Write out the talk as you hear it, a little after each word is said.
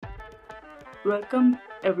Welcome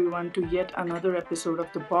everyone to yet another episode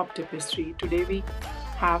of the Pop Tapestry. Today we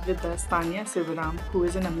have with us Tanya Sivaram, who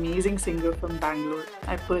is an amazing singer from Bangalore.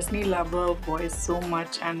 I personally love her voice so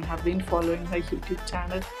much and have been following her YouTube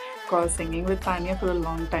channel called Singing with Tanya for a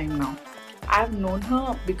long time now. I've known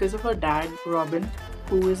her because of her dad, Robin,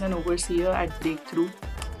 who is an overseer at Breakthrough,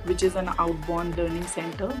 which is an outbound learning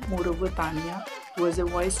center. Moreover, Tanya was a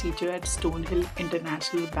voice teacher at Stonehill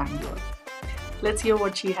International, Bangalore. Let's hear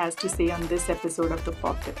what she has to say on this episode of the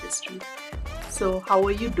Pop Tapestry. So, how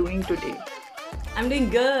are you doing today? I'm doing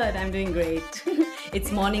good. I'm doing great.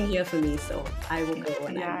 It's morning here for me, so I will go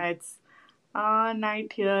when Yeah, I'm. it's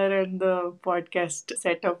night here, and the podcast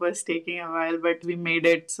setup was taking a while, but we made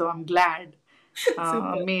it, so I'm glad.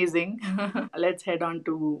 Super. Amazing. Let's head on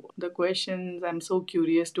to the questions. I'm so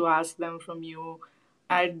curious to ask them from you.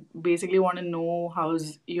 I basically want to know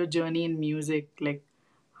how's your journey in music? Like,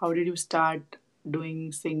 how did you start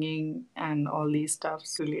doing singing and all these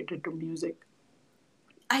stuffs related to music?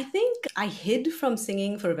 I think I hid from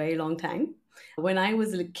singing for a very long time. When I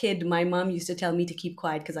was a kid, my mom used to tell me to keep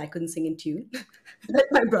quiet because I couldn't sing in tune. Let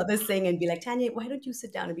my brother sing and be like, Tanya, why don't you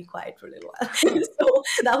sit down and be quiet for a little while? So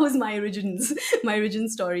that was my origin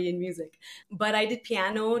story in music. But I did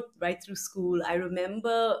piano right through school. I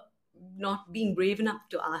remember not being brave enough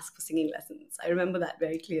to ask for singing lessons. I remember that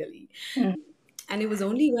very clearly. And it was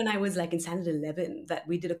only when I was like in standard 11 that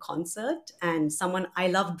we did a concert, and I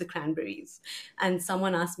loved the Cranberries, and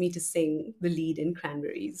someone asked me to sing the lead in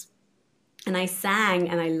Cranberries. And I sang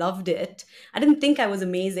and I loved it. I didn't think I was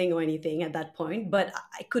amazing or anything at that point, but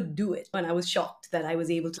I could do it. And I was shocked that I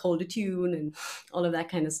was able to hold a tune and all of that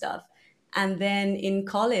kind of stuff. And then in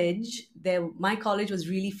college, my college was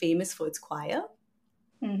really famous for its choir.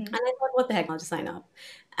 Mm-hmm. And I thought, what the heck, I'll just sign up.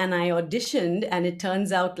 And I auditioned, and it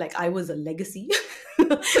turns out like I was a legacy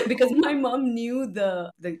because my mom knew the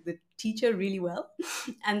teacher really well.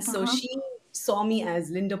 And so Uh-huh. she saw me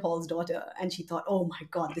as Linda Paul's daughter, and she thought, oh my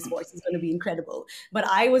God, this voice is going to be incredible. But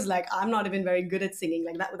I was like, I'm not even very good at singing.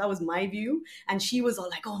 Like that was my view. And she was all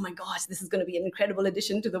like, oh my gosh, this is going to be an incredible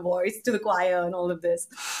addition to the voice, to the choir, and all of this.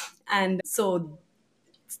 And so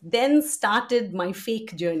then started my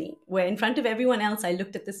fake journey where in front of everyone else I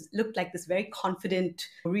looked like this very confident,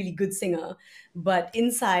 really good singer, but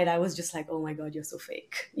inside I was just like, oh my God, you're so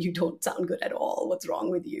fake, you don't sound good at all, what's wrong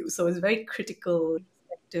with you? So it was a very critical,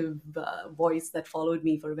 reflective voice that followed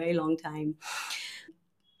me for a very long time.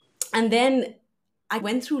 And then I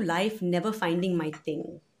went through life never finding my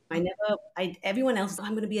thing. Everyone else, I'm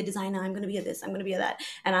going to be a designer, I'm going to be a this, I'm going to be a that.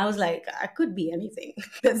 And I was like, I could be anything.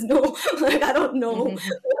 There's no, like, I don't know what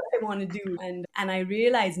I want to do. And I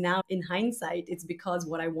realize now in hindsight, it's because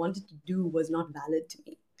what I wanted to do was not valid to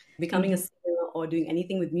me. Becoming a Mm-hmm. singer or doing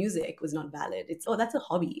anything with music was not valid. Oh, that's a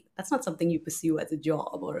hobby. That's not something you pursue as a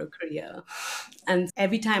job or a career. And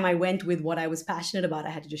every time I went with what I was passionate about, I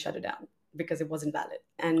had to just shut it down because it wasn't valid.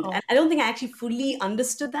 And Oh, I don't think I actually fully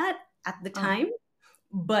understood that at the uh-huh. time,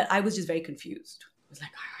 but I was just very confused. I was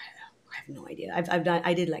like, I have no idea.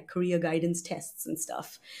 I did like career guidance tests and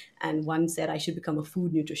stuff. And one said I should become a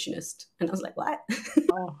food nutritionist. And I was like, what?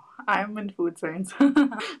 Oh, I'm in food science,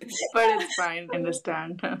 but it's fine. I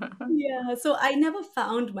understand. Yeah, so I never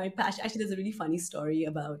found my passion. Actually, there's a really funny story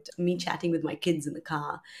about me chatting with my kids in the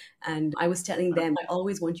car. And I was telling them, I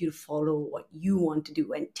always want you to follow what you want to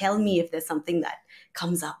do and tell me if there's something that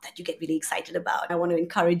comes up that you get really excited about. I want to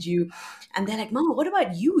encourage you. And they're like, Mama, what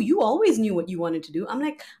about you? You always knew what you wanted to do. I'm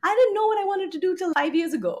like, I didn't know what I wanted to do till 5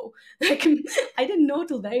 years ago. Like, I didn't know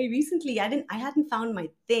till very recently. I hadn't found my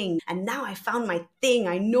thing. And now I found my thing.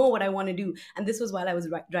 I know what I want to do. And this was while I was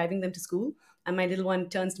driving them to school. And my little one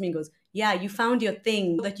turns to me and goes, yeah, you found your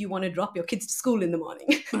thing that you want to drop your kids to school in the morning.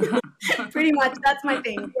 Pretty much, that's my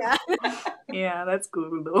thing. Yeah. Yeah, that's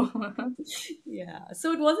cool though. Yeah.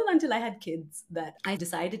 So it wasn't until I had kids that I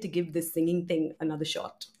decided to give this singing thing another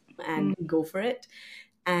shot and Mm. go for it.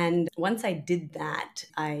 And once I did that,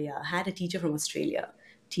 I had a teacher from Australia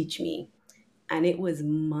teach me. And it was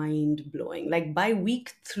mind blowing. Like by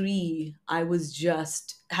week 3, I was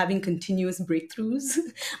just having continuous breakthroughs.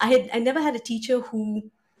 I never had a teacher who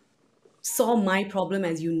saw my problem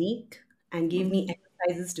as unique and gave me Mhm.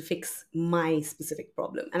 exercises to fix my specific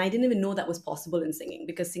problem. And I didn't even know that was possible in singing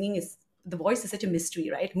because the voice is such a mystery,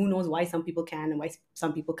 right? Who knows why some people can and why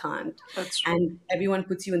some people can't. That's true. And everyone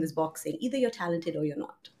puts you in this box saying either you're talented or you're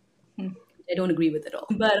not. Mm. I don't agree with it all.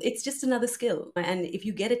 But it's just another skill. And if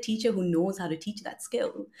you get a teacher who knows how to teach that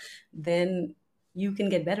skill, then you can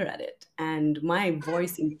get better at it. And my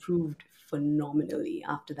voice improved phenomenally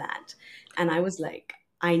after that. And I was like,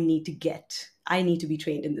 I need to be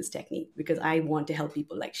trained in this technique because I want to help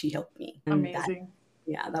people like she helped me. And that Amazing.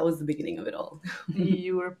 Yeah, that was the beginning of it all.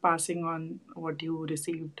 You were passing on what you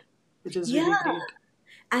received, which is Yeah. really great.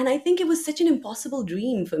 And I think it was such an impossible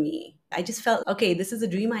dream for me. I just felt, okay, this is a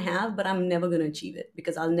dream I have, but I'm never going to achieve it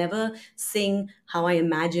because I'll never sing how I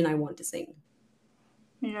imagine I want to sing.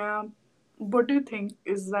 Yeah. What do you think?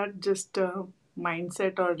 Is that just a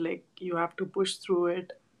mindset, or like you have to push through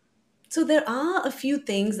it? So there are a few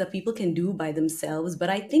things that people can do by themselves, but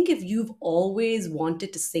I think if you've always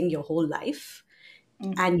wanted to sing your whole life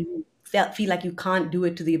Mm-hmm. and you feel like you can't do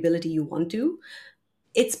it to the ability you want to,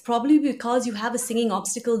 it's probably because you have a singing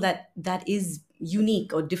obstacle that is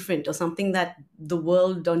unique or different or something that the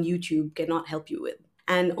world on YouTube cannot help you with.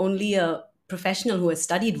 And only a professional who has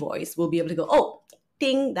studied voice will be able to go, oh,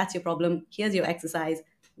 ting, that's your problem. Here's your exercise.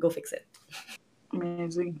 Go fix it.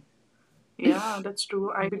 Amazing. Yeah, that's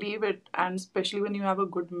true. I believe it. And especially when you have a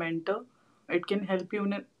good mentor, it can help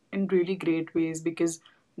you in really great ways, because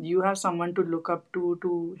you have someone to look up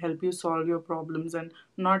to help you solve your problems. And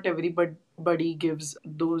not everybody gives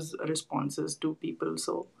those responses to people.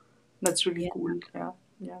 So that's really Yeah. cool. Yeah.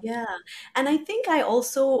 Yeah. Yeah. And I think I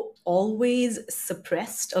also always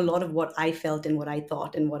suppressed a lot of what I felt and what I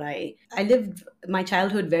thought and I lived my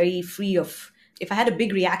childhood very free of, if I had a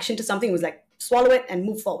big reaction to something, it was like swallow it and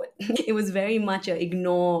move forward. It was very much a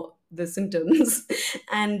ignore the symptoms.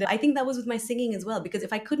 And I think that was with my singing as well, because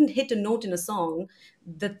if I couldn't hit a note in a song,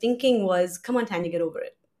 the thinking was, come on, Tanya, get over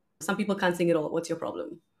it. Some people can't sing at all. What's your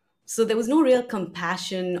problem? So there was no real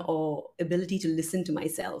compassion or ability to listen to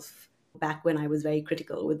myself back when I was very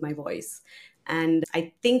critical with my voice. And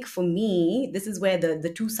I think for me, this is where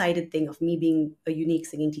the two sided thing of me being a unique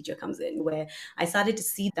singing teacher comes in, where I started to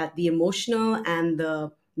see that the emotional and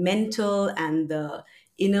the mental and the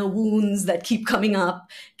inner wounds that keep coming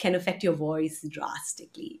up can affect your voice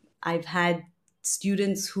drastically. I've had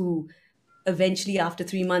students who eventually, after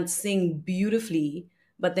 3 months, sing beautifully,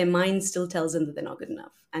 but their mind still tells them that they're not good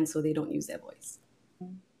enough. And so they don't use their voice.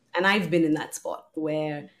 And I've been in that spot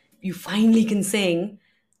where you finally can sing,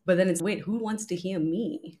 but then it's, wait, who wants to hear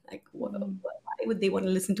me? Like, why would they want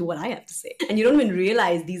to listen to what I have to say? And you don't even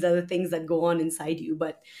realize these are the things that go on inside you.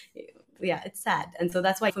 But yeah, it's sad. And so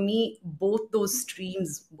that's why for me, both those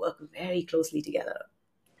streams work very closely together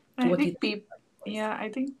to I what you think think people, about your voice. yeah, I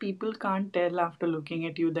think people can't tell after looking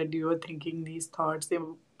at you that you are thinking these thoughts.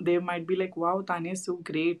 They might be like, "Wow, Tanya is so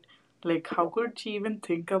great. Like, how could she even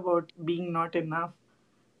think about being not enough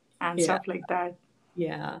and Yeah. stuff like that?"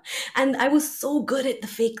 Yeah. And I was so good at the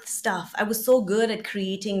fake stuff. I was so good at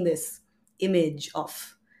creating this image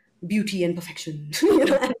of beauty and perfection.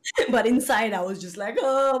 But inside I was just like,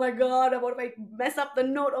 oh my God, what if I mess up the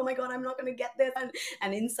note? Oh my God, I'm not gonna get this.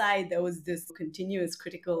 And inside there was this continuous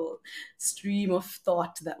critical stream of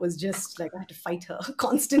thought that was just like I had to fight her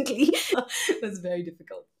constantly. It was very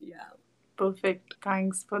difficult. Yeah. Perfect.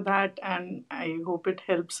 Thanks for that, and I hope it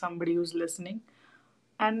helps somebody who's listening.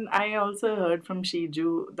 And I also heard from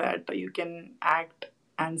Shiju that you can act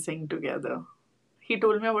and sing together. He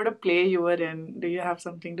told me about a play you were in. Do you have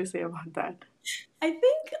something to say about that? I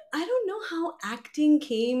think I don't know how acting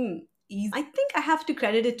came easy. I think I have to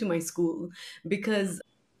credit it to my school because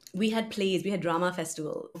we had plays, we had drama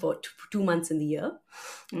festival for 2 months in the year,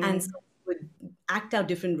 and so Mm. we would act out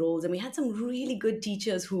different roles. And we had some really good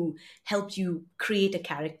teachers who helped you create a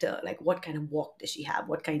character. Like, what kind of walk does she have?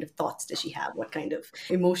 What kind of thoughts does she have? What kind of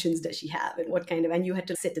emotions does she have? And what kind of, and you had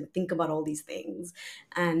to sit and think about all these things.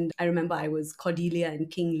 And I remember I was Cordelia in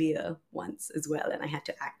King Lear once as well, and I had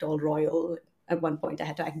to act all royal. At one point, I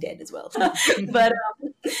had to act dead as well. But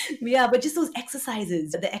yeah, but just those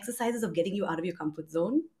exercises, the exercises of getting you out of your comfort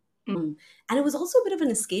zone. And it was also a bit of an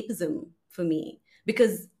escapism for me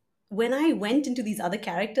because when I went into these other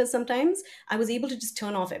characters, sometimes I was able to just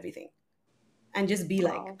turn off everything and just be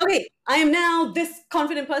like, Wow. okay, I am now this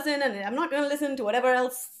confident person and I'm not going to listen to whatever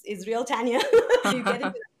else is real Tanya. You get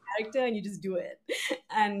into that character and you just do it.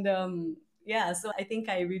 And yeah, so I think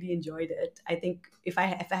I really enjoyed it. I think if I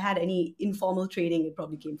had any informal training, it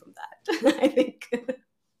probably came from that. I think.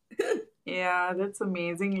 Yeah, that's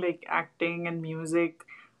amazing. Like acting and music.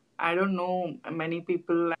 I don't know many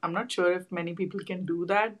people. I'm not sure if many people can do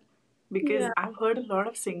that, because Yeah. I've heard a lot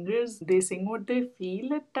of singers, they sing what they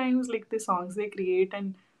feel at times, like the songs they create,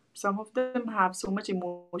 and some of them have so much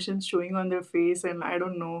emotions showing on their face, and I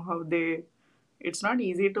don't know how they. It's not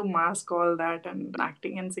easy to mask all that, and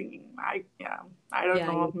acting and singing. I don't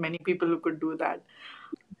Yeah. know of many people who could do that.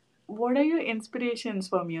 What are your inspirations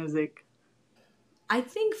for music? I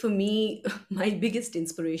think for me, my biggest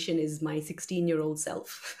inspiration is my 16-year-old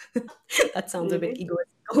self. That sounds a bit Really?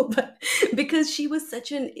 egoistical, but because she was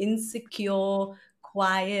such an insecure,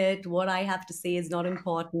 quiet. What I have to say is not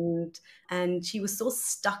important. And she was so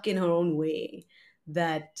stuck in her own way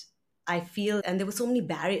that I feel, and there were so many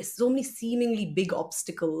barriers, so many seemingly big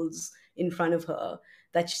obstacles in front of her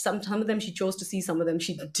that some of them she chose to see, some of them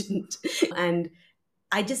she didn't. And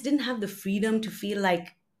I just didn't have the freedom to feel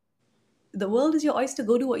like the world is your oyster,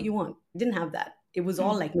 go do what you want. Didn't have that. It was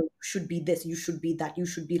all Mm. like, no, you should be this, you should be that, you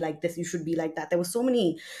should be like this, you should be like that. There were so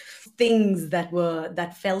many things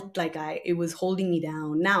that felt like I it was holding me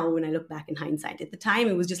down. Now when I look back in hindsight, at the time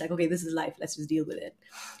it was just like, okay, this is life, let's just deal with it.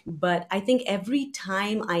 But I think every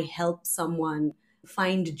time I help someone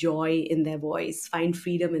find joy in their voice, find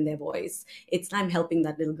freedom in their voice, it's like I'm helping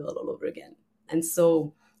that little girl all over again. And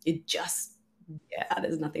so it just, yeah,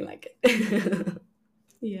 there's nothing like it.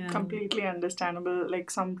 Yeah. Completely understandable.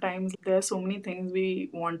 Like sometimes there are so many things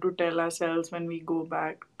we want to tell ourselves when we go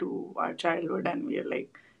back to our childhood, and we are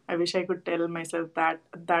like, I wish I could tell myself that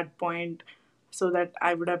at that point, so that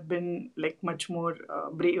I would have been like much more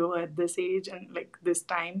braver at this age and like this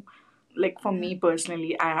time. Like for me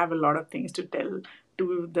personally, I have a lot of things to tell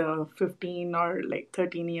to the 15 or like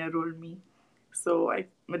 13-year-old me. So I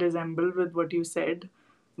resemble with what you said.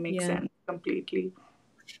 Makes Yeah. sense completely.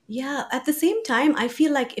 Yeah, at the same time, I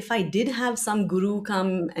feel like if I did have some guru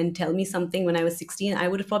come and tell me something when I was 16, I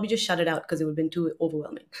would have probably just shut it out because it would have been too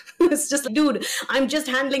overwhelming. It's just like, dude, I'm just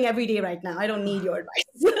handling every day right now. I don't need your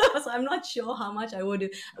advice. So I'm not sure how much I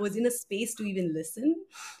was in a space to even listen.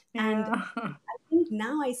 And Yeah. I think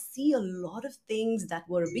now I see a lot of things that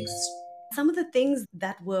were a big, some of the things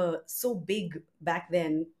that were so big back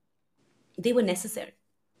then, they were necessary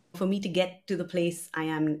for me to get to the place I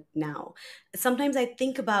am now. Sometimes I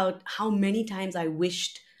think about how many times I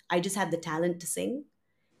wished I just had the talent to sing.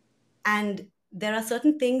 And there are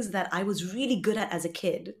certain things that I was really good at as a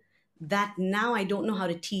kid that now I don't know how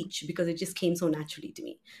to teach because it just came so naturally to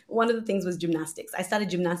me. One of the things was gymnastics. I started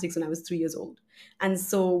gymnastics when I was 3 years old. And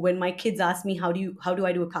so when my kids ask me how do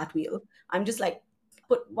I do a cartwheel? I'm just like,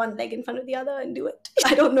 put one leg in front of the other and do it.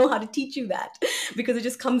 I don't know how to teach you that because it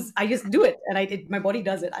just comes, I just do it and my body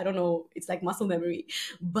does it. I don't know, it's like muscle memory.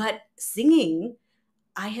 But singing,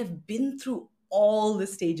 I have been through all the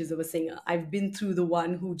stages of a singer. I've been through the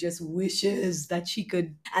one who just wishes that she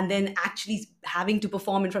could, and then actually having to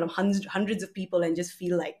perform in front of hundreds of people and just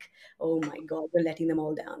feel like, oh my God, you're letting them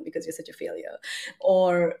all down because you're such a failure.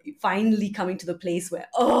 Or finally coming to the place where,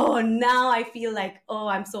 oh, now I feel like, oh,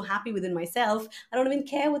 I'm so happy within myself. I don't even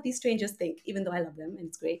care what these strangers think, even though I love them and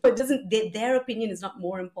it's great. But their opinion is not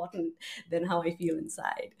more important than how I feel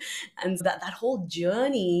inside. And that whole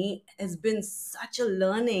journey has been such a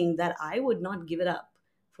learning that I would not give it up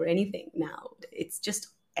for anything now. It's just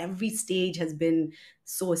every stage has been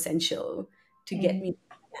so essential to get Mm. me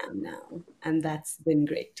where I am now. And that's been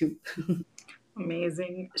great too.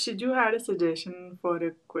 Amazing. Shiju had a suggestion for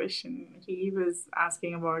a question. He was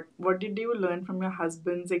asking about what did you learn from your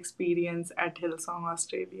husband's experience at Hillsong,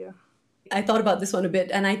 Australia? I thought about this one a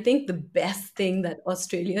bit, and I think the best thing that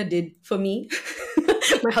Australia did for me,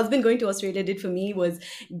 my husband going to Australia did for me, was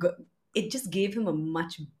it just gave him a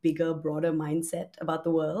much bigger, broader mindset about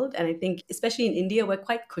the world. And I think, especially in India, we're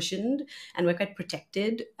quite cushioned and we're quite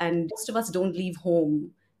protected, and most of us don't leave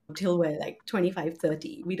home till we're like 25,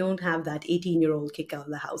 30. We don't have that 18-year-old kick out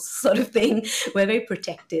of the house sort of thing. We're very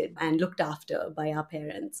protected and looked after by our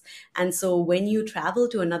parents. And so when you travel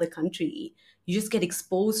to another country, you just get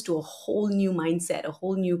exposed to a whole new mindset, a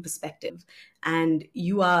whole new perspective, and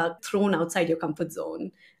you are thrown outside your comfort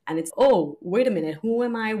zone. And it's, oh, wait a minute, who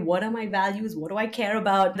am I? What are my values? What do I care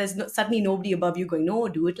about? There's suddenly nobody above you going, no,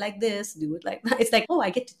 do it like this, do it like that. It's like, oh, I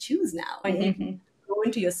get to choose now. And you Mm-hmm. grow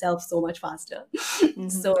into yourself so much faster. Mm-hmm.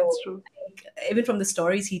 So That's true. like, even from the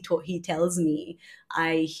stories he tells me,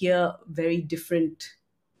 I hear a very different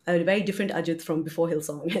Ajit from before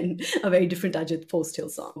Hillsong and a very different Ajit post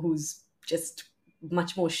Hillsong, who's just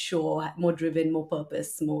much more sure, more driven, more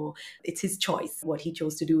purpose, more, it's his choice, what he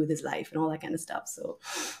chose to do with his life and all that kind of stuff. So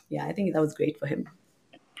yeah, I think that was great for him.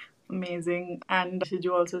 Amazing. And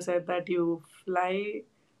Shiju also said that you fly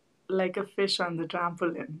like a fish on the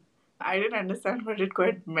trampoline. I didn't understand what it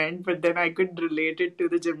quite meant, but then I could relate it to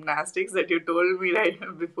the gymnastics that you told me right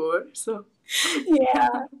before. So, Yeah.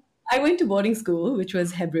 I went to boarding school, which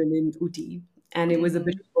was Hebron in Uti, and it was a mm-hmm.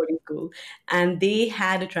 British boarding school. And they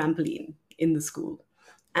had a trampoline in the school.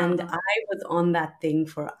 And Uh-huh. I was on that thing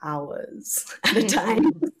for hours at a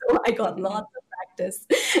time. So I got lots of practice.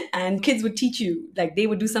 And kids would teach you, like they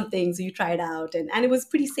would do something, so you try it out. And it was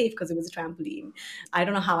pretty safe because it was a trampoline. I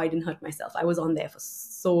don't know how I didn't hurt myself. I was on there for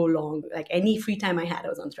so long. Like any free time I had, I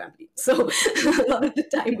was on the trampoline. So a lot of the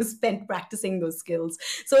time was spent practicing those skills.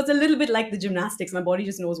 So it's a little bit like the gymnastics. My body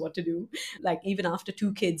just knows what to do. Like even after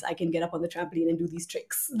two kids, I can get up on the trampoline and do these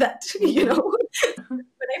tricks that,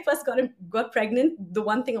 when I first got pregnant, the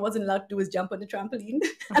one thing I wasn't allowed to do was jump on the trampoline.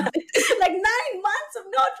 Like 9 months of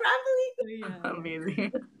no trampoline. Yeah,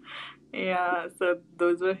 Amazing. Yeah, so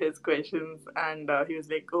those were his questions, and he was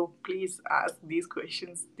like, "Oh, please ask these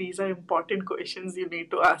questions. These are important questions you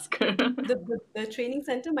need to ask her." the training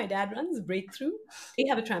center my dad runs, Breakthrough, they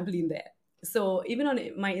have a trampoline there. So even on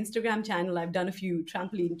my Instagram channel, I've done a few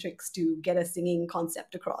trampoline tricks to get a singing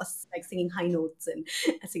concept across, like singing high notes and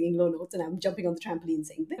singing low notes. And I'm jumping on the trampoline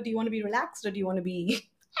saying, do you want to be relaxed or do you want to be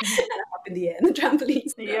and I'm up in the air in the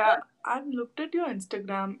trampoline? Yeah, I've looked at your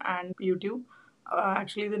Instagram and YouTube.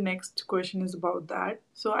 Actually, the next question is about that.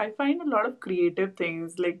 So I find a lot of creative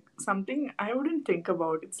things, like something I wouldn't think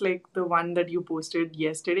about. It's like the one that you posted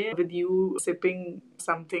yesterday with you sipping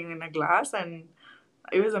something in a glass, and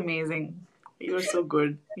it was amazing. You were so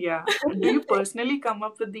good. Yeah. Do you personally come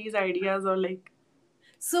up with these ideas or like?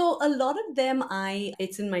 So a lot of them,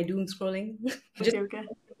 it's in my doom scrolling. Just Okay, okay.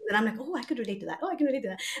 and I'm like, oh, I could relate to that. Oh, I can relate to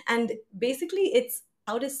that. And basically, it's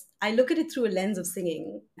how does I look at it through a lens of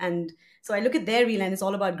singing. And so I look at their reel, and it's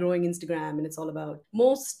all about growing Instagram, and it's all about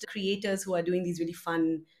most creators who are doing these really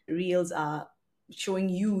fun reels are showing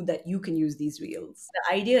you that you can use these reels.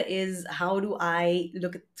 The idea is, how do I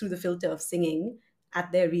look through the filter of singing at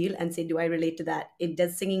their reel and say, do I relate to that?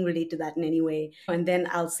 Does singing relate to that in any way? And then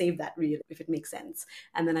I'll save that reel if it makes sense.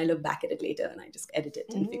 And then I look back at it later and I just edit it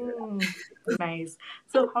and figure it out. Nice.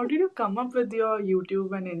 So, how did you come up with your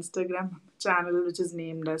YouTube and Instagram channel, which is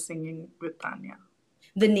named as Singing with Tanya?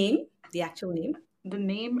 The name, the actual name. The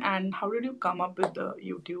name, and how did you come up with the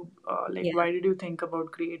YouTube? Like, Yeah. why did you think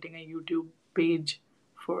about creating a YouTube page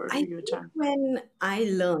for I your think channel? when I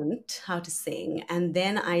learned how to sing and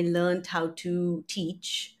then I learned how to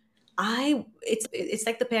teach, it's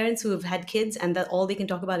like the parents who have had kids and that all they can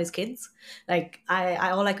talk about is kids. Like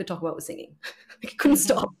I all I could talk about was singing. I couldn't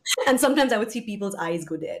stop. And sometimes I would see people's eyes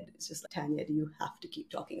go dead. It's just like, Tanya, do you have to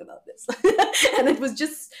keep talking about this? And it was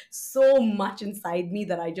just so much inside me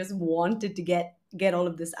that I just wanted to get all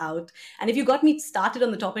of this out. And if you got me started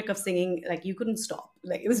on the topic of singing, like you couldn't stop.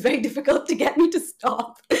 Like it was very difficult to get me to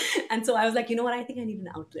stop. And so I was like, you know what? I think I need an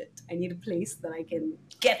outlet. I need a place that I can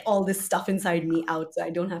get all this stuff inside me out so I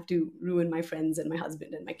don't have to ruin my friends and my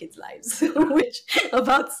husband and my kids' lives which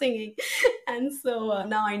about singing. And so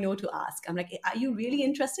now I know to ask. I'm like, are you really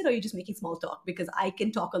interested or are you just making small talk? Because I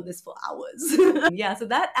can talk on this for hours. Yeah, so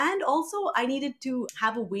that, and also I needed to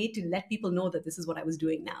have a way to let people know that this is what I was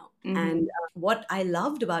doing now. And what I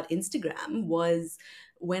loved about Instagram was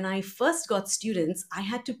when I first got students, I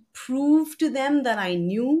had to prove to them that I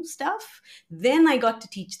knew stuff. Then I got to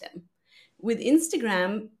teach them. With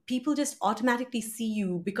Instagram, people just automatically see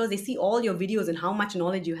you because they see all your videos and how much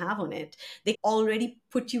knowledge you have on it. They already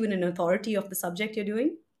put you in an authority of the subject you're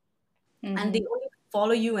doing. And they only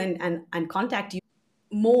follow you and contact you,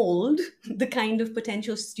 mold the kind of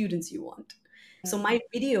potential students you want. So my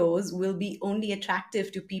videos will be only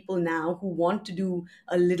attractive to people now who want to do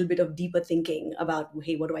a little bit of deeper thinking about,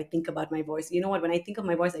 hey, what do I think about my voice? You know what? When I think of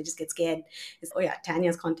my voice, I just get scared. It's, oh yeah,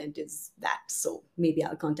 Tanya's content is that. So maybe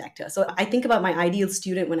I'll contact her. So I think about my ideal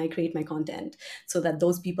student when I create my content so that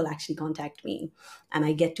those people actually contact me. And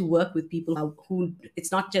I get to work with people who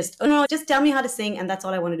it's not just, oh no, just tell me how to sing and that's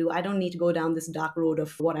all I want to do. I don't need to go down this dark road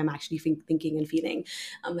of what I'm actually thinking and feeling.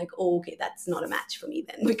 I'm like, oh, okay, that's not a match for me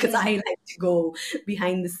then, because I like to go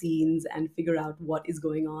behind the scenes and figure out what is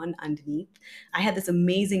going on underneath. I had this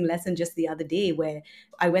amazing lesson just the other day where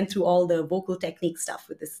I went through all the vocal technique stuff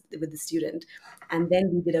with the student, and then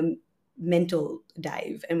we did a mental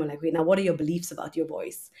dive and we're like, wait, now what are your beliefs about your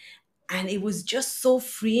voice? And it was just so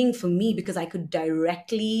freeing for me because I could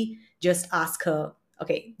directly just ask her,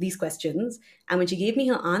 okay, these questions. And when she gave me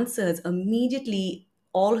her answers, immediately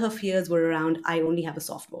all her fears were around, I only have a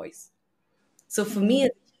soft voice. So for me as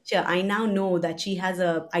a teacher, I now know that she has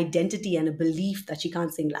a identity and a belief that she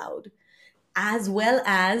can't sing loud, as well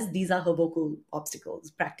as these are her vocal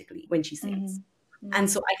obstacles practically when she sings.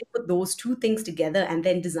 And so I can put those two things together and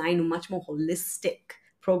then design a much more holistic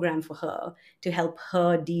program for her to help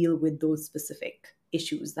her deal with those specific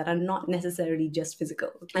issues that are not necessarily just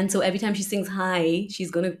physical. And so every time she sings high,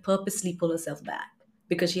 she's going to purposely pull herself back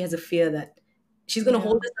because she has a fear that she's going to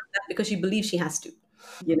hold herself back because she believes she has to.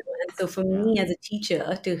 And so for me as a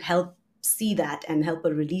teacher to help see that and help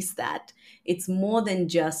her release that. It's more than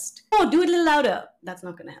just, oh, do it a little louder. That's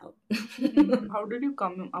not going to help. How did you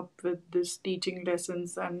come up with this teaching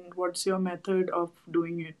lessons and what's your method of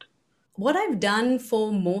doing it? What I've done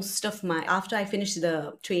for most of my, after I finished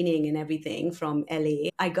the training and everything from LA,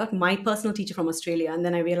 I got my personal teacher from Australia. And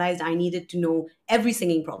then I realized I needed to know every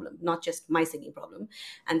singing problem, not just my singing problem.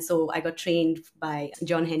 And so I got trained by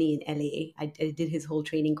John Henney in LA. I did his whole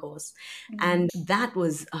training course. And that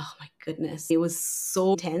was, oh my goodness, it was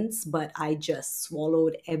so intense, but I just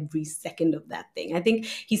swallowed every second of that thing. I think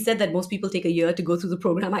he said that most people take a year to go through the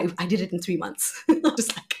program. I did it in 3 months.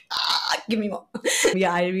 Just like, give me more.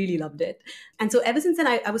 Yeah, I really loved it. And so ever since then,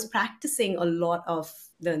 I was practicing a lot of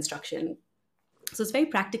the instruction. So it's very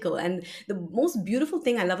practical. And the most beautiful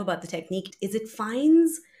thing I love about the technique is it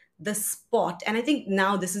finds the spot. And I think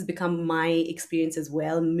now this has become my experience as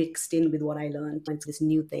well, mixed in with what I learned. It's this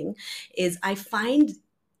new thing is I find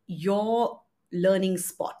your learning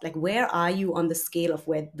spot, like where are you on the scale of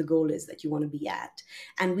where the goal is that you want to be at,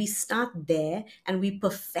 and we start there and we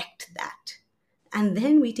perfect that, and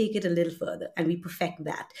then we take it a little further and we perfect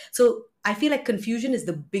that. So I feel like confusion is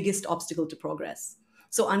the biggest obstacle to progress.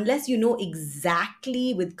 So unless you know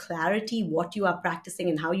exactly with clarity what you are practicing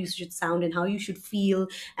and how you should sound and how you should feel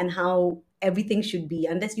and how everything should be,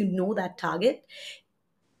 unless you know that target,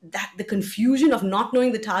 that the confusion of not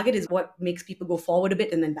knowing the target is what makes people go forward a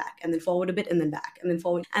bit and then back and then forward a bit and then back and then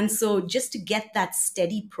forward. And so just to get that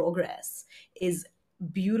steady progress is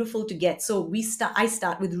beautiful to get. So I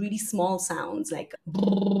start with really small sounds like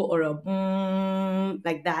or a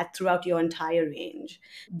like that throughout your entire range.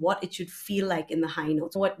 What it should feel like in the high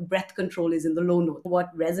notes, what breath control is in the low notes, what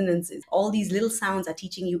resonance is. All these little sounds are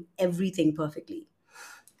teaching you everything perfectly.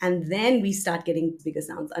 And then we start getting bigger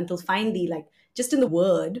sounds until finally, like just in the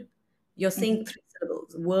word, you're saying 3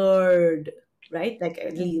 syllables, word, right? Like a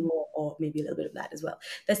little more, or maybe a little bit of that as well.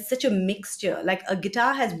 There's such a mixture. Like a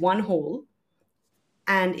guitar has one hole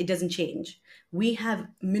and it doesn't change. We have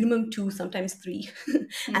minimum 2, sometimes 3,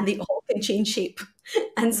 and they all can change shape.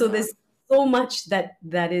 And so there's so much that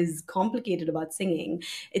is complicated about singing.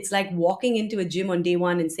 It's like walking into a gym on day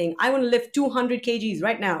one and saying, I want to lift 200 kgs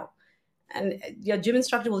right now. And your gym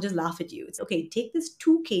instructor will just laugh at you. It's okay, take this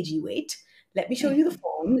 2 kg weight. Let me show you the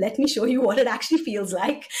form. Let me show you what it actually feels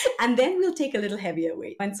like. And then we'll take a little heavier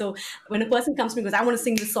weight. And so when a person comes to me and goes, I want to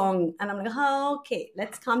sing this song, and I'm like, oh, okay,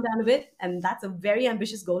 let's calm down a bit. And that's a very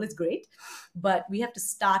ambitious goal. It's great. But we have to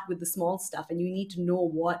start with the small stuff. And you need to know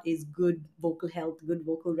what is good vocal health, good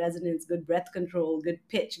vocal resonance, good breath control, good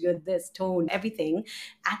pitch, good this, tone, everything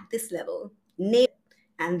at this level. Nail.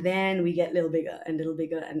 And then we get a little bigger and a little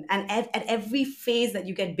bigger. And at every phase that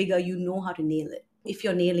you get bigger, you know how to nail it, if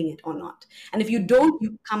you're nailing it or not. And if you don't,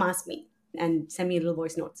 you come ask me and send me a little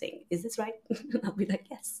voice note saying, is this right? I'll be like,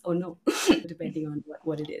 yes or no, depending on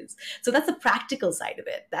what it is. So that's the practical side of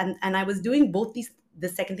it. And I was doing both these, the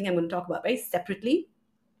second thing I'm going to talk about, very separately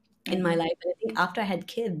in my life. And I think after I had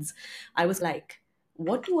kids, I was like,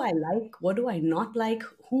 what do I like? What do I not like?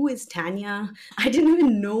 Who is Tanya? I didn't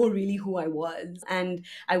even know really who I was. And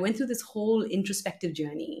I went through this whole introspective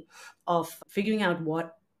journey of figuring out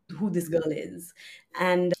who this girl is.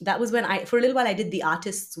 And that was when for a little while, I did The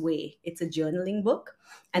Artist's Way. It's a journaling book,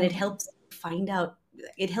 and it helps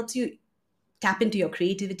you tap into your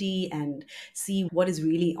creativity and see what is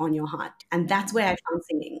really on your heart. And that's where I found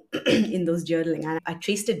singing in those journaling. And I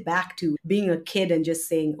traced it back to being a kid and just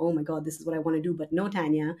saying, oh my God, this is what I want to do. But no,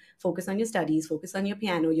 Tanya, focus on your studies, focus on your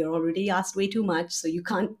piano. You're already asked way too much, so you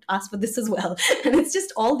can't ask for this as well. And it's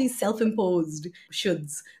just all these self-imposed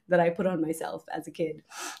shoulds that I put on myself as a kid.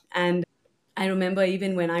 And I remember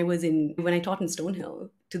even when I taught in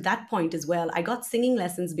Stonehill, to that point as well, I got singing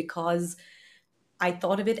lessons because I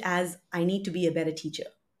thought of it as I need to be a better teacher.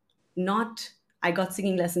 Not I got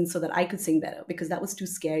singing lessons so that I could sing better, because that was too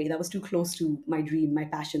scary. That was too close to my dream, my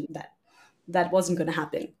passion. That wasn't going to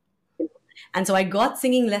happen. And so I got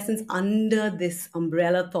singing lessons under this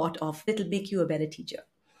umbrella thought of it'll make you a better teacher,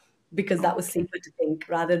 because that was safer to think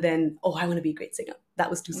rather than, oh, I want to be a great singer.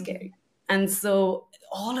 That was too scary. And so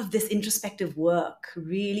all of this introspective work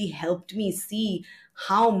really helped me see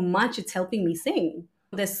how much it's helping me sing.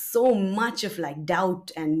 There's so much of like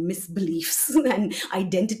doubt and misbeliefs and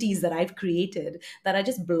identities that I've created that are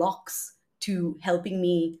just blocks to helping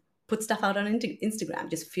me put stuff out on Instagram,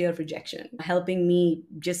 just fear of rejection, helping me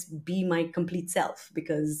just be my complete self,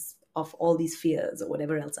 because of all these fears or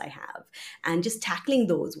whatever else I have. And just tackling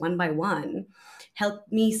those one by one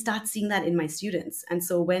helped me start seeing that in my students. And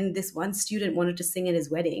so when this one student wanted to sing at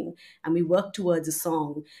his wedding and we worked towards a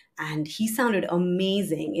song, and he sounded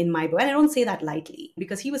amazing in my voice. And I don't say that lightly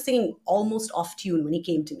because he was singing almost off tune when he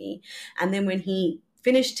came to me. And then when he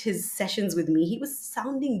finished his sessions with me, he was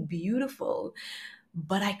sounding beautiful,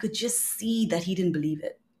 but I could just see that he didn't believe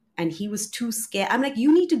it. And he was too scared. I'm like,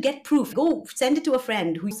 you need to get proof. Go send it to a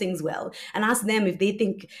friend who sings well and ask them if they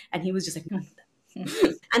think. And he was just like,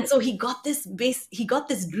 and so he got this base, he got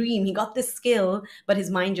this dream, he got this skill, but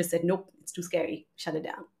his mind just said, nope, it's too scary. Shut it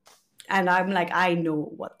down. And I'm like, I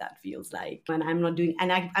know what that feels like. And I'm not doing,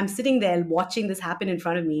 and I'm sitting there watching this happen in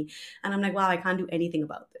front of me. And I'm like, wow, I can't do anything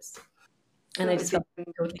about this. And I just felt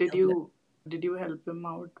totally did helpless. you help him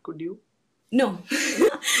out? Could you? No.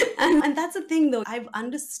 And that's the thing, though. I've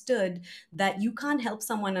understood that you can't help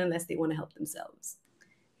someone unless they want to help themselves.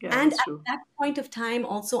 Yeah, And that's at true. that point of time,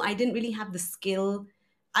 also, I didn't really have the skill.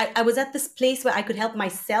 I was at this place where I could help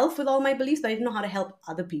myself with all my beliefs, but I didn't know how to help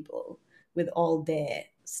other people with all their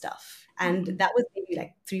stuff. And that was maybe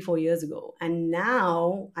like 3-4 years ago. And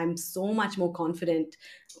now I'm so much more confident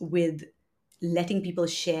with letting people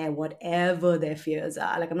share whatever their fears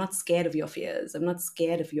are. Like, I'm not scared of your fears. I'm not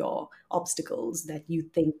scared of your obstacles that you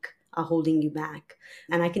think are holding you back.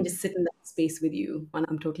 And I can just sit in that space with you and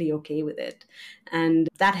I'm totally okay with it. And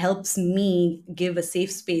that helps me give a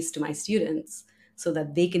safe space to my students so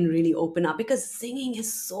that they can really open up, because singing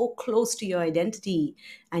is so close to your identity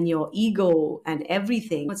and your ego and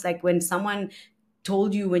everything. It's like when someone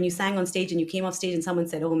told you, when you sang on stage and you came off stage and someone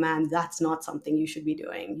said, oh man, that's not something you should be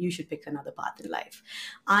doing. You should pick another path in life.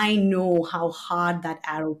 I know how hard that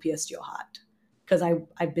arrow pierced your heart because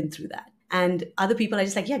I've been through that. And other people are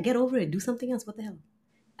just like, yeah, get over it. Do something else. What the hell?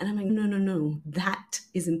 And I'm like, no. That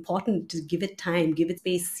is important to give it time, give it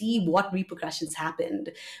space, see what repercussions happened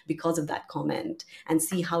because of that comment and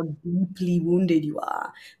see how deeply wounded you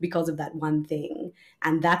are because of that one thing.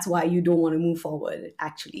 And that's why you don't want to move forward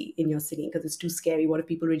actually in your singing, because it's too scary. What if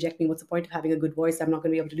people reject me? What's the point of having a good voice? I'm not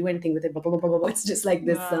going to be able to do anything with it. Blah, blah, blah, blah, blah. It's just like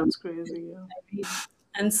this. Yeah, it's crazy. Yeah.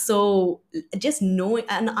 And so just knowing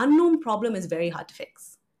an unknown problem is very hard to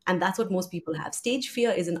fix. And that's what most people have. Stage fear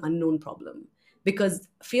is an unknown problem because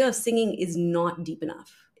fear of singing is not deep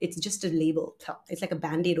enough. It's just a label. It's like a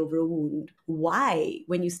band-aid over a wound. Why,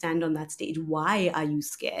 when you stand on that stage, why are you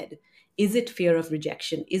scared? Is it fear of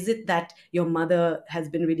rejection? Is it that your mother has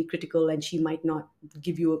been really critical and she might not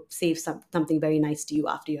give you, something very nice to you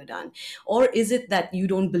after you're done? Or is it that you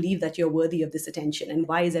don't believe that you're worthy of this attention? And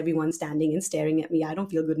why is everyone standing and staring at me? I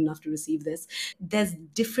don't feel good enough to receive this. There's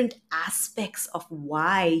different aspects of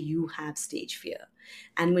why you have stage fear.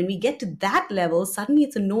 And when we get to that level, suddenly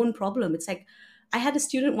it's a known problem. It's like, I had a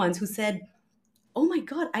student once who said, oh my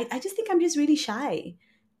God, I just think I'm just really shy.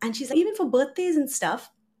 And she's like, even for birthdays and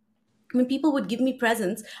stuff, when people would give me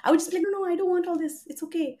presents, I would just be like, no, I don't want all this. It's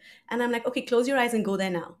okay. And I'm like, okay, close your eyes and go there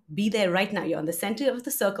now. Be there right now. You're on the center of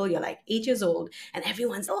the circle. You're like 8 years old and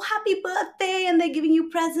everyone's, oh, happy birthday. And they're giving you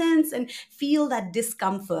presents, and feel that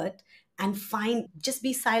discomfort and just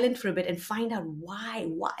be silent for a bit and find out why.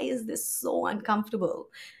 Why is this so uncomfortable?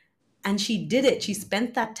 And she did it. She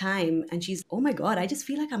spent that time and she's, oh my God, I just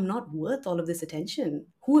feel like I'm not worth all of this attention.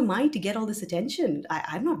 Who am I to get all this attention?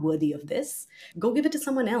 I'm not worthy of this. Go give it to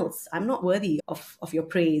someone else. I'm not worthy of your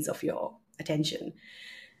praise, of your attention.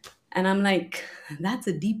 And I'm like, that's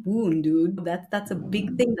a deep wound, dude. That's a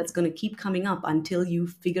big thing that's going to keep coming up until you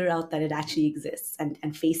figure out that it actually exists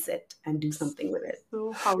and face it and do something with it.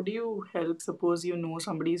 So, how do you help? Suppose you know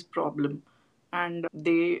somebody's problem and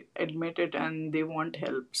they admit it and they want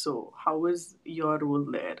help. So, how is your role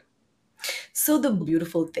there? So the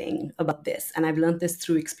beautiful thing about this, and I've learned this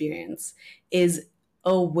through experience, is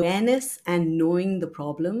awareness and knowing the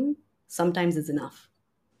problem sometimes is enough.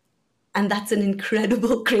 And that's an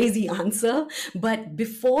incredible, crazy answer. But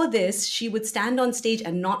before this, she would stand on stage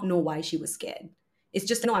and not know why she was scared. It's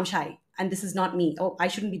just, no, I'm shy and this is not me. Oh, I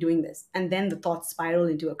shouldn't be doing this. And then the thoughts spiral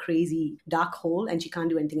into a crazy dark hole and she can't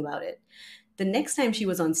do anything about it. The next time she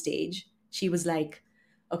was on stage, she was like,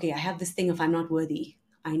 okay, I have this thing of I'm not worthy.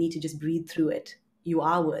 I need to just breathe through it. You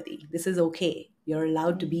are worthy. This is okay. You're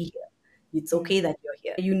allowed to be here. It's okay that you're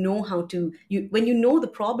here. You know how to, when you know the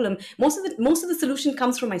problem, most of the solution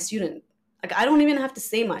comes from my student. Like, I don't even have to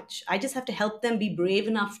say much. I just have to help them be brave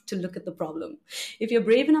enough to look at the problem. If you're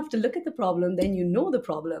brave enough to look at the problem, then you know the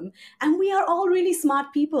problem. And we are all really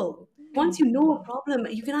smart people. Once you know a problem,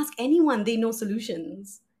 you can ask anyone, they know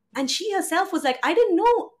solutions. And she herself was like, I didn't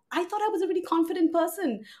know I thought I was a really confident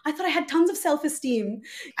person. I thought I had tons of self-esteem.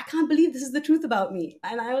 I can't believe this is the truth about me.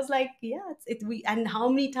 And I was like, yeah, and how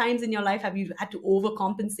many times in your life have you had to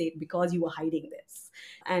overcompensate because you were hiding this?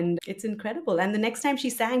 And it's incredible. And the next time she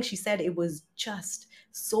sang, she said it was just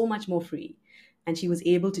so much more free. And she was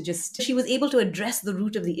able to address the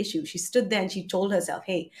root of the issue. She stood there and she told herself,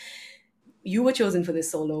 hey, you were chosen for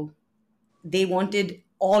this solo. They wanted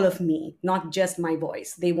all of me, not just my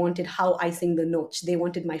voice. They wanted how I sing the notes. They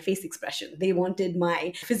wanted my face expression. They wanted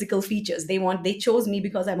my physical features. They chose me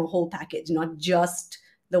because I'm a whole package, not just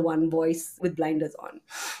the one voice with blinders on.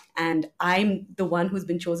 And I'm the one who's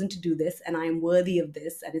been chosen to do this, and I'm worthy of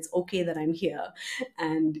this, and it's okay that I'm here,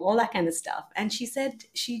 and all that kind of stuff. And she said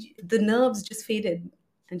the nerves just faded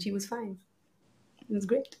and she was fine. It was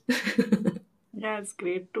great. Yeah, it's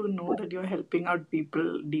great to know that you're helping out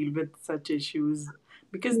people deal with such issues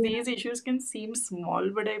because Yeah. these issues can seem small,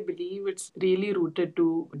 but I believe it's really rooted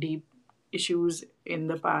to deep issues in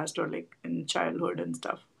the past or like in childhood and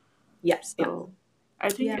stuff. Yeah. Yeah. So I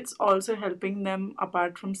think Yeah. it's also helping them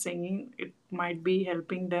apart from singing, it might be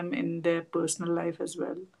helping them in their personal life as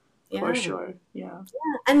well, for Yeah. sure. Yeah.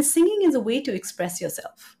 And singing is a way to express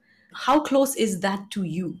yourself. How close is that to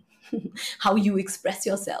you? How you express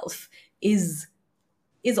yourself is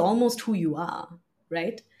is almost who you are,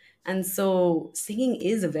 right? And so singing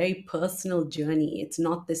is a very personal journey. It's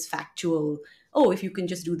not this factual, oh, if you can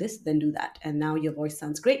just do this, then do that. And now your voice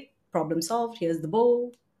sounds great. Problem solved. Here's the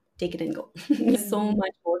bow. Take it and go. So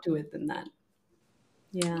much more to it than that.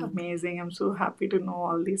 Yeah. Amazing. I'm so happy to know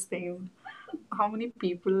all these things. How many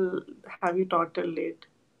people have you taught till late?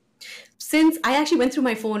 Since I actually went through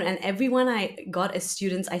my phone and everyone I got as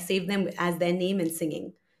students, I saved them as their name and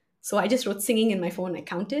singing. So I just wrote singing in my phone. I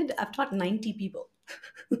counted. I've taught 90 people,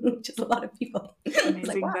 which is a lot of people. It's like,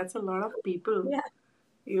 Amazing. wow, That's a lot of people. yeah,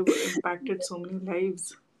 You've impacted so many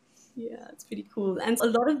lives. yeah, it's pretty cool. And a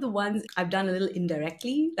lot of the ones I've done a little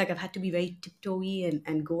indirectly, like I've had to be very tiptoey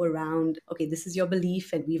and go around, okay, this is your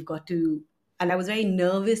belief, and we've got to. And I was very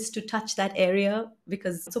nervous to touch that area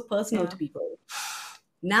because it's so personal Yeah. to people.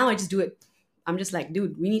 Now I just do it. I'm just like,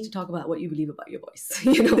 dude, we need to talk about what you believe about your voice,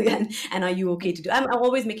 and are you okay to do? I'm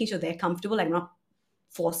always making sure they're comfortable. I'm not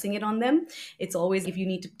forcing it on them. It's always, if you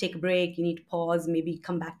need to take a break, you need to pause, maybe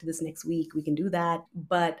come back to this next week, we can do that.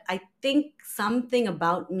 But I think something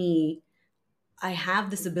about me, I have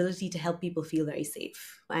this ability to help people feel very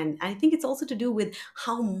safe. And I think it's also to do with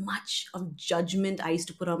how much of judgment I used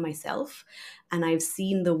to put on myself. And I've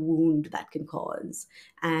seen the wound that can cause.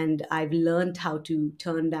 And I've learned how to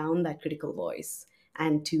turn down that critical voice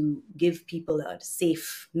and to give people a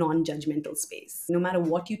safe, non judgmental space. No matter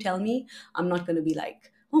what you tell me, I'm not going to be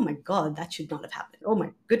like, oh my God, that should not have happened. Oh my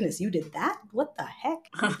goodness, you did that? What the heck?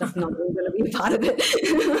 That's not going to be part of it.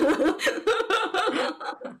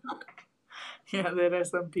 Yeah, there are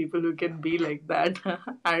some people who can be like that.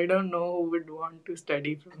 I don't know who would want to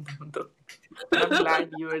study from them though. But I'm glad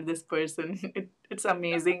you are this person. It's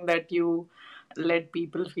amazing that you let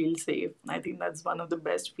people feel safe. I think that's one of the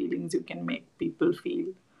best feelings you can make people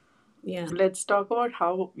feel. Yeah. Let's talk about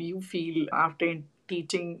how you feel after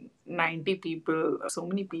teaching 90 people, so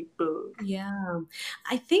many people. Yeah.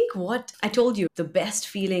 I think what I told you, the best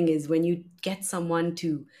feeling is when you get someone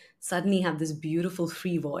to suddenly have this beautiful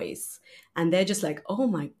free voice and they're just like, oh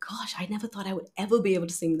my gosh, I never thought I would ever be able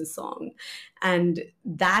to sing this song. And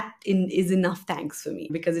is enough thanks for me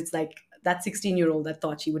because it's like that 16-year-old that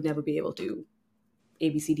thought she would never be able to A,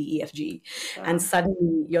 B, C, D, E, F, G. And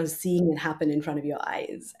suddenly you're seeing it happen in front of your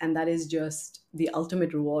eyes. And that is just the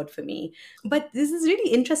ultimate reward for me. But this is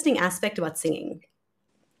really interesting aspect about singing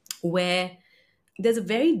where there's a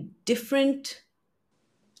very different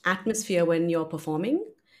atmosphere when you're performing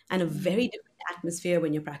and a very different atmosphere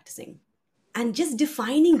when you're practicing. And just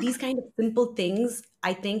defining these kind of simple things,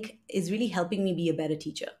 I think, is really helping me be a better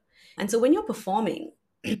teacher. And so when you're performing,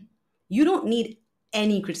 you don't need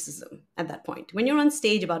any criticism at that point. When you're on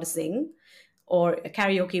stage about to sing or a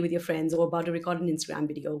karaoke with your friends or about to record an Instagram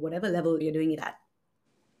video, whatever level you're doing it at,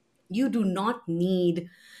 you do not need,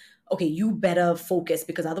 okay, you better focus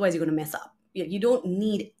because otherwise you're going to mess up. You don't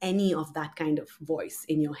need any of that kind of voice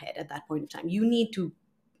in your head at that point of time. You need to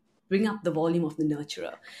bring up the volume of the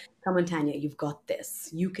nurturer. Come on, Tanya, you've got this.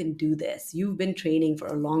 You can do this. You've been training for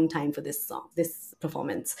a long time for this song, this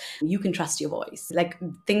performance. You can trust your voice. Like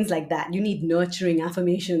things like that. You need nurturing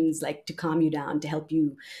affirmations like to calm you down, to help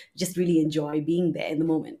you just really enjoy being there in the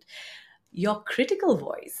moment. Your critical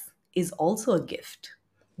voice is also a gift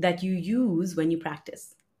that you use when you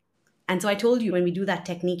practice. And so I told you when we do that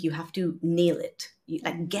technique, you have to nail it.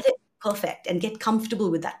 Like get it perfect and get comfortable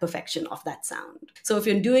with that perfection of that sound. So if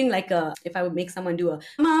you're doing like if I would make someone do a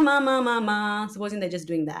ma ma ma ma ma, supposing they're just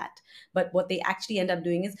doing that, but what they actually end up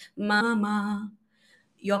doing is ma ma,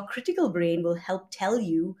 your critical brain will help tell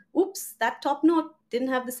you, oops, that top note didn't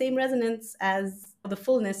have the same resonance as the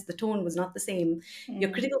fullness, the tone was not the same. Your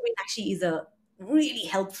Mm. critical brain actually is a really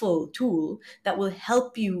helpful tool that will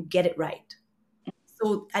help you get it right.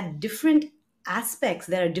 So at different aspects,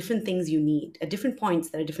 there are different things you need. At different points,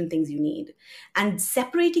 there are different things you need. And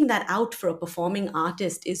separating that out for a performing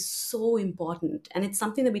artist is so important. And it's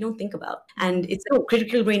something that we don't think about. And Mm. it's, oh,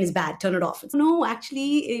 critical brain is bad, turn it off. It's, no,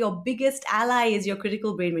 actually, your biggest ally is your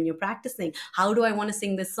critical brain when you're practicing. How do I want to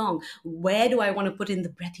sing this song? Where do I want to put in the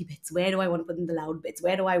breathy bits? Where do I want to put in the loud bits?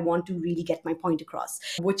 Where do I want to really get my point across?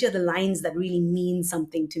 Which are the lines that really mean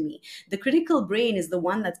something to me? The critical brain is the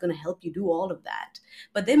one that's going to help you do all of that.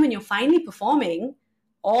 But then when you're finally performing,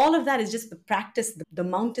 all of that is just the practice, the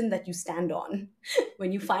mountain that you stand on.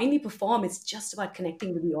 When you finally perform, it's just about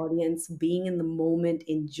connecting with the audience, being in the moment,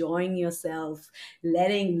 enjoying yourself,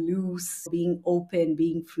 letting loose, being open,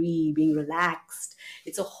 being free, being relaxed.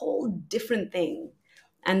 It's a whole different thing.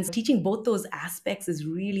 And teaching both those aspects is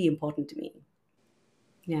really important to me.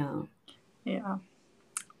 Yeah. Yeah,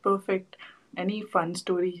 perfect. Any fun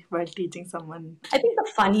story while teaching someone? I think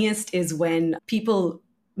the funniest is when people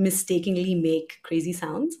mistakenly make crazy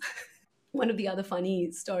sounds. One of the other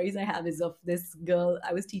funny stories I have is of this girl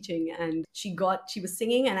I was teaching, and she was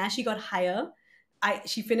singing, and as she got higher,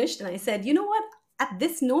 she finished and I said, you know what? At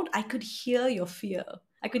this note, I could hear your fear.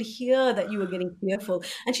 I could hear that you were getting fearful.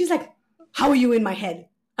 And she's like, how are you in my head?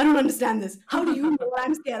 I don't understand this. How do you know what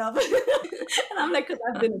I'm scared of? And I'm like, because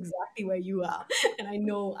I've been exactly where you are. And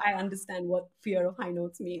I understand what fear of high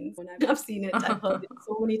notes means. When I've seen it, I've heard it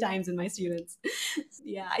so many times in my students.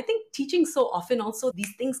 Yeah, I think teaching so often also,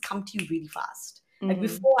 these things come to you really fast. Like Mm.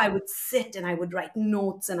 before, I would sit and I would write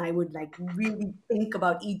notes and I would like really think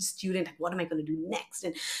about each student. Like, what am I going to do next?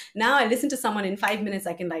 And now I listen to someone in 5 minutes,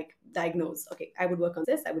 I can like diagnose, okay, I would work on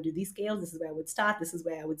this. I would do these scales. This is where I would start. This is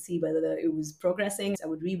where I would see whether it was progressing. I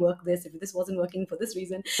would rework this if this wasn't working for this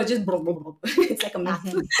reason. So just blah, blah, blah. It's like a math.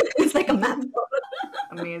 Mhm. It's like a math.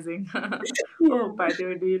 Amazing. Oh, Yeah. by the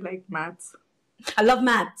way, do you like maths? I love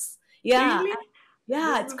maths. Yeah. Really? This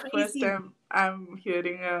Yeah, is it's the first crazy. time I'm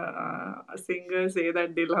hearing a singer say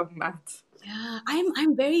that they love maths. Yeah,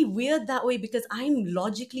 I'm very weird that way because I'm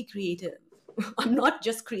logically creative. I'm not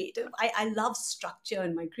just creative. I love structure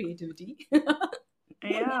in my creativity.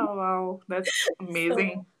 Yeah, wow, that's So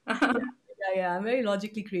amazing. yeah, yeah, I'm very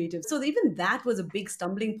logically creative. So even that was a big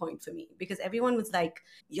stumbling point for me because everyone was like,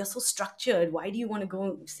 "You're so structured. Why do you want to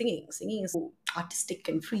go singing? Singing is so artistic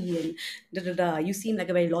and free and da da da. You seem like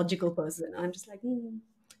a very logical person." I'm just like, hmm.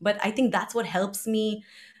 But I think that's what helps me,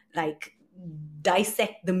 like,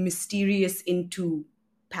 dissect the mysterious into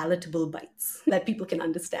palatable bites that people can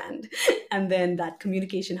understand, and then that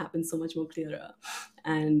communication happens so much more clearer.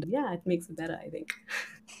 And yeah, it makes it better, I think.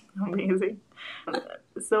 Amazing.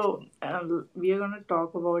 So, we are going to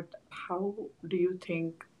talk about how do you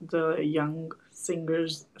think the young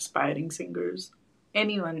singers, aspiring singers,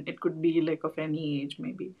 anyone, it could be like of any age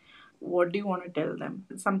maybe, what do you want to tell them?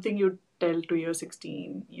 Something you tell to your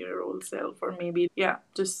 16-year-old self, or maybe, yeah,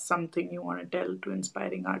 just something you want to tell to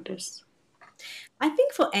inspiring artists. I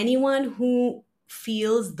think for anyone who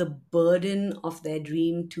feels the burden of their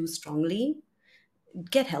dream too strongly,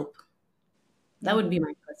 get help. That would be Mm-hmm.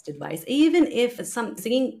 my first advice. Even if some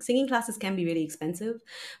singing classes can be really expensive,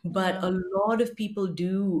 but Yeah. a lot of people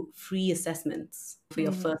do free assessments for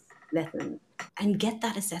your Mm-hmm. first lesson. And get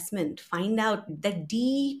that assessment. Find out that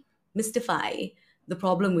demystify the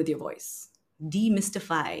problem with your voice.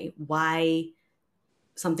 Demystify why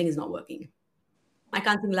something is not working. I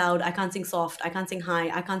can't sing loud, I can't sing soft, I can't sing high,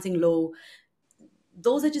 I can't sing low.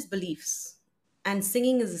 Those are just beliefs. And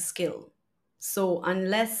singing is a skill. So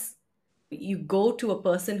unless you go to a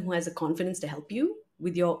person who has a confidence to help you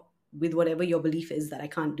with whatever your belief is that I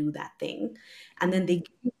can't do that thing, and then they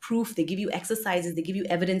Mm-hmm. give you proof, they give you exercises, they give you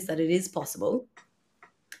evidence that it is possible,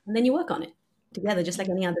 and then you work on it together just like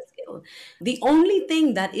any other skill. The only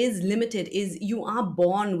thing that is limited is you are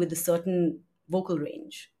born with a certain vocal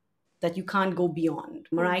range that you can't go beyond.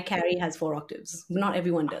 Mariah Carey has 4 octaves, but not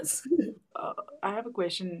everyone does. uh, I have a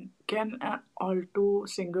question. Can an alto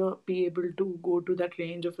singer be able to go to that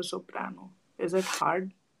range of a soprano? Is it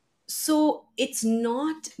hard? So it's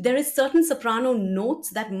not, there is certain soprano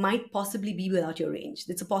notes that might possibly be without your range.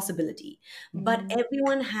 It's a possibility. But Mm.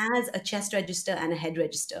 everyone has a chest register and a head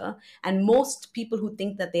register. And most people who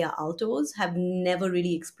think that they are altos have never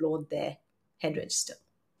really explored their head register.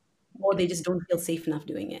 or they just don't feel safe enough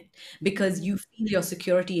doing it because you feel your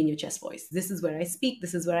security in your chest voice. This is where I speak,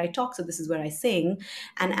 this is where I talk, so this is where I sing.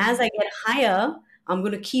 And as I get higher, I'm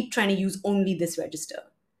going to keep trying to use only this register.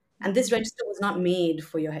 And this register was not made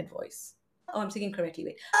for your head voice. Oh, I'm singing correctly.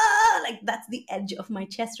 Wait. Like that's the edge of my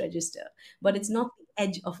chest register, but it's not the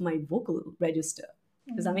edge of my vocal register.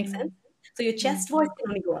 Does that make sense? So your chest voice can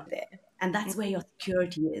only go up there. And that's where your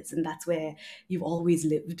security is. And that's where you've always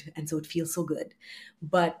lived. And so it feels so good.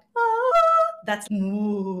 But that's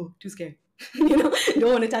too scary.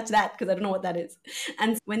 Don't want to touch that because I don't know what that is.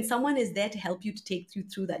 And when someone is there to help you to take you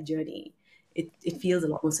through that journey, it feels a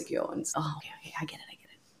lot more secure. And so, okay, I get it.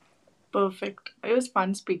 Perfect. It was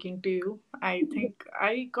fun speaking to you. I think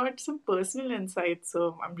I got some personal insights,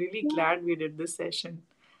 so I'm really glad we did this session.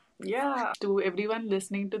 Yeah, to everyone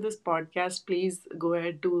listening to this podcast, please go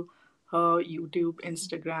ahead to her YouTube,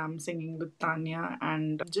 Instagram, Singing with Tanya,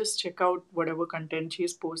 and just check out whatever content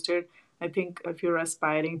she's posted. I think if you're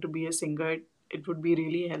aspiring to be a singer, it would be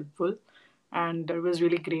really helpful. And it was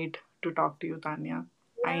really great to talk to you, Tanya.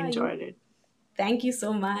 I Yeah, enjoyed it. thank you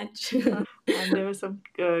so much. And there were some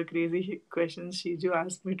crazy questions Shiju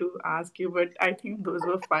asked me to ask you, but I think those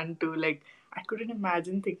were fun too. Like, I couldn't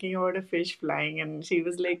imagine thinking about a fish flying, and she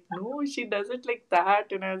was like, no, she does it like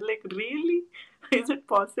that. And I was like, really? Is it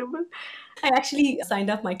possible? I actually signed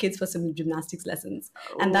up my kids for some gymnastics lessons.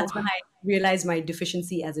 And Oh, that's when I realized my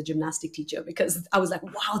deficiency as a gymnastic teacher because I was like,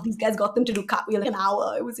 wow, these guys got them to do cartwheel in an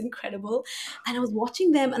hour. It was incredible. And I was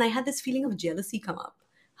watching them and I had this feeling of jealousy come up.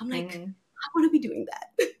 I'm like, mm. I want to be doing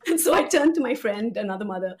that. And so I turned to my friend, another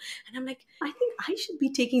mother, and I'm like, I think I should be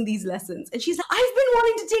taking these lessons. And she's like, I've been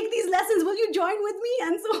wanting to take these lessons. Will you join with me?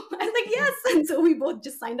 And so I was like, yes. And so we both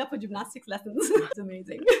just signed up for gymnastics lessons. It's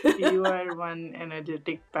amazing. You are one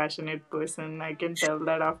energetic, passionate person. I can tell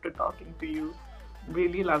that after talking to you.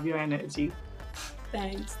 Really love your energy.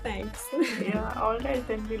 Thanks. Yeah, all right,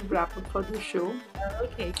 then we'll wrap up for the show.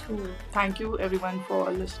 Okay, cool. Thank you everyone for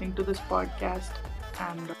listening to this podcast,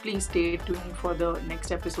 and please stay tuned for the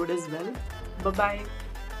next episode as well. Bye bye.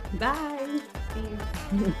 Bye.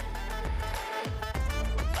 See you.